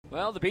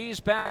Well, the Bees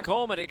back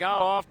home, and it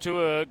got off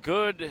to a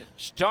good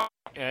start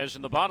as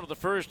in the bottom of the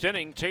first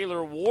inning,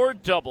 Taylor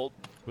Ward doubled.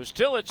 Was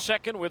still at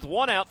second with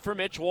one out for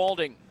Mitch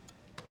Walding.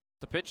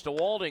 The pitch to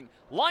Walding,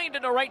 lined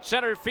into right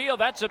center field.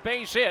 That's a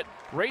base hit.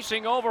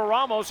 Racing over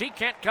Ramos. He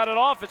can't cut it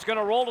off. It's going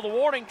to roll to the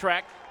warning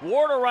track.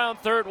 Ward around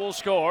third will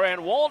score,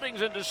 and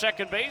Walding's into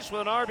second base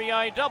with an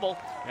RBI double,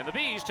 and the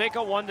Bees take a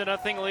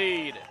 1-0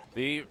 lead.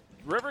 The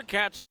River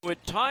Cats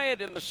would tie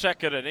it in the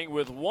second inning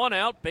with one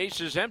out,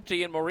 bases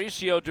empty, and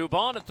Mauricio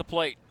Dubon at the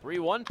plate.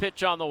 3-1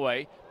 pitch on the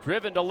way,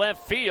 driven to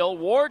left field.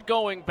 Ward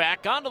going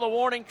back onto the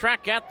warning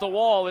track at the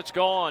wall. It's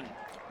gone.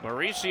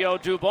 Mauricio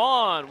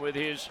Dubon with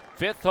his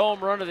fifth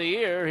home run of the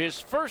year, his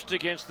first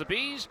against the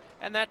Bees,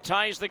 and that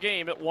ties the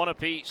game at 1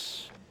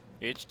 apiece.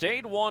 It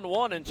stayed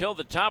 1-1 until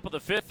the top of the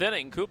fifth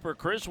inning. Cooper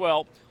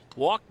Criswell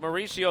walked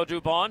Mauricio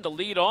Dubon to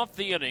lead off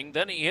the inning.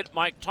 Then he hit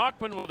Mike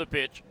Tauchman with a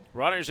pitch.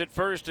 Runners at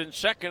first and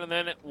second, and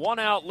then one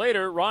out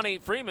later, Ronnie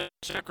Freeman,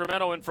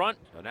 Sacramento in front.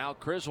 So now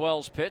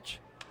Criswell's pitch.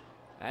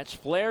 That's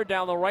flared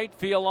down the right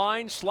field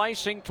line,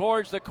 slicing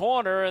towards the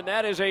corner, and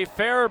that is a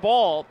fair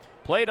ball.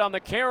 Played on the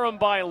carom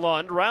by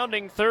Lund.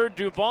 Rounding third,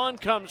 Dubon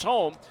comes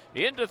home.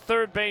 Into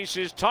third base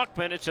is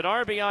Tuckman. It's an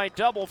RBI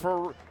double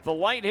for the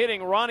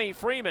light-hitting Ronnie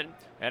Freeman,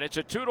 and it's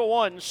a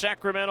 2-1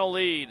 Sacramento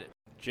lead.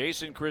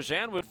 Jason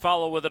Krizan would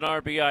follow with an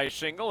RBI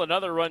single.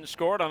 Another run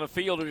scored on a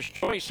fielder's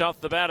choice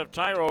off the bat of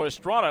Tyro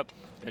Estrada.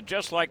 And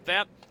just like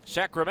that,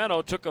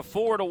 Sacramento took a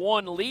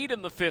 4-1 lead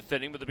in the fifth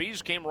inning, but the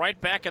Bees came right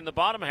back in the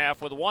bottom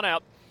half with one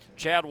out.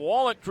 Chad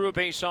Wallach drew a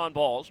base on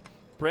balls.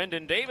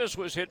 Brendan Davis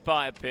was hit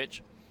by a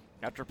pitch.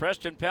 After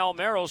Preston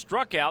Palmero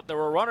struck out, there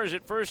were runners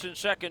at first and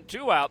second,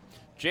 two out.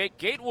 Jake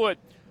Gatewood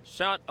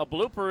sent a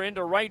blooper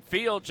into right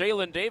field.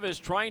 Jalen Davis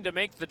trying to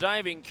make the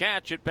diving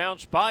catch. It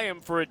bounced by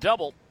him for a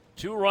double.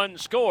 2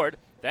 runs scored.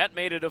 That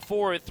made it a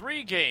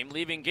 4-3 game,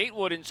 leaving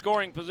Gatewood in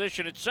scoring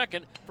position at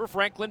second for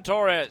Franklin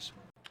Torres.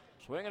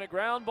 Swinging a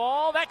ground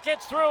ball. That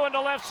gets through into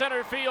left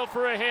center field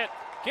for a hit.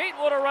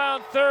 Gatewood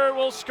around third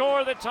will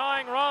score the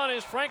tying run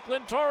as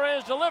Franklin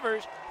Torres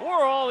delivers.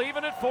 We're all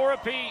even at 4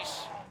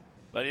 apiece.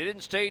 But he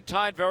didn't stay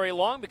tied very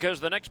long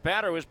because the next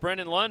batter was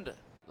Brendan Lund.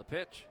 The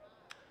pitch.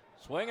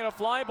 Swinging a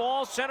fly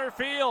ball, center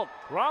field.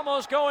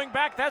 Ramos going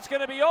back. That's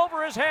going to be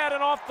over his head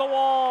and off the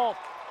wall.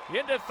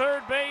 Into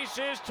third base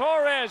is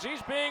Torres.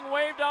 He's being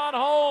waved on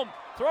home.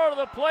 Throw to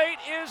the plate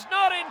is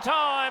not in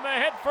time. A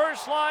head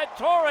first slide.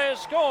 Torres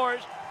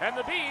scores, and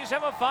the Bees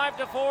have a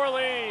 5-4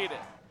 lead.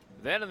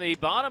 Then in the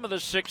bottom of the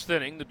sixth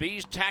inning, the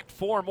Bees tacked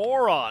 4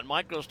 more on.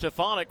 Michael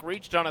Stefanik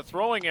reached on a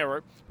throwing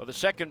error for the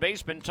second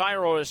baseman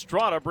Tyro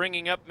Estrada,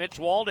 bringing up Mitch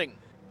Walding.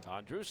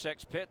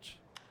 Andrusek's pitch.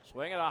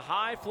 Swinging a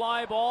high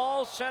fly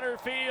ball, center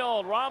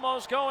field.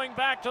 Ramos going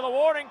back to the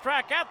warning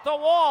track at the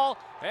wall,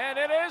 and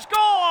it is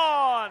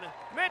gone!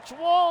 Mitch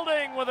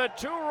Walding with a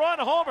 2-run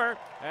homer,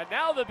 and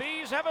now the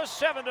Bees have a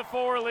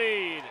 7-4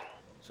 lead.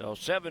 So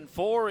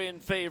 7-4 in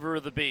favor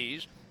of the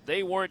Bees.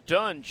 They weren't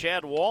done.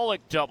 Chad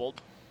Wallach doubled.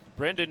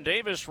 Brendan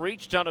Davis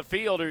reached on a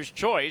fielder's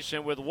choice,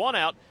 and with one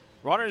out,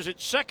 runners at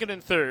second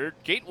and third,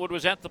 Gatewood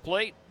was at the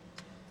plate.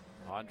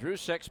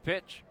 Andrusek's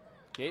pitch.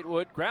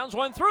 Gatewood grounds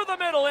one through the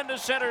middle into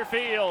center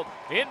field.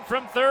 In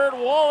from third,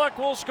 Wallach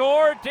will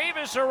score.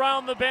 Davis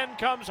around the bend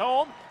comes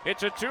home.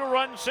 It's a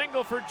 2-run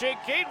single for Jake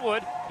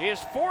Gatewood. His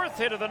 4th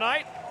hit of the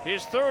night.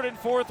 His 3rd and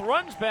 4th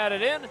runs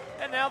batted in,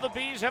 and now the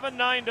Bees have a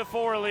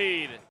 9-4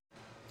 lead.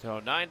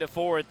 So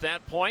 9-4 at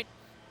that point.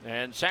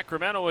 And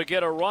Sacramento would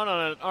get a run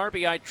on an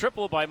RBI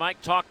triple by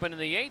Mike Tauchman in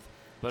the 8th,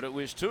 but it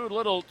was too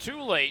little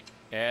too late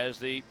as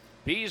the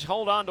Bees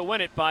hold on to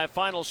win it by a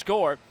final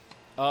score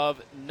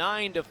of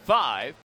 9-5.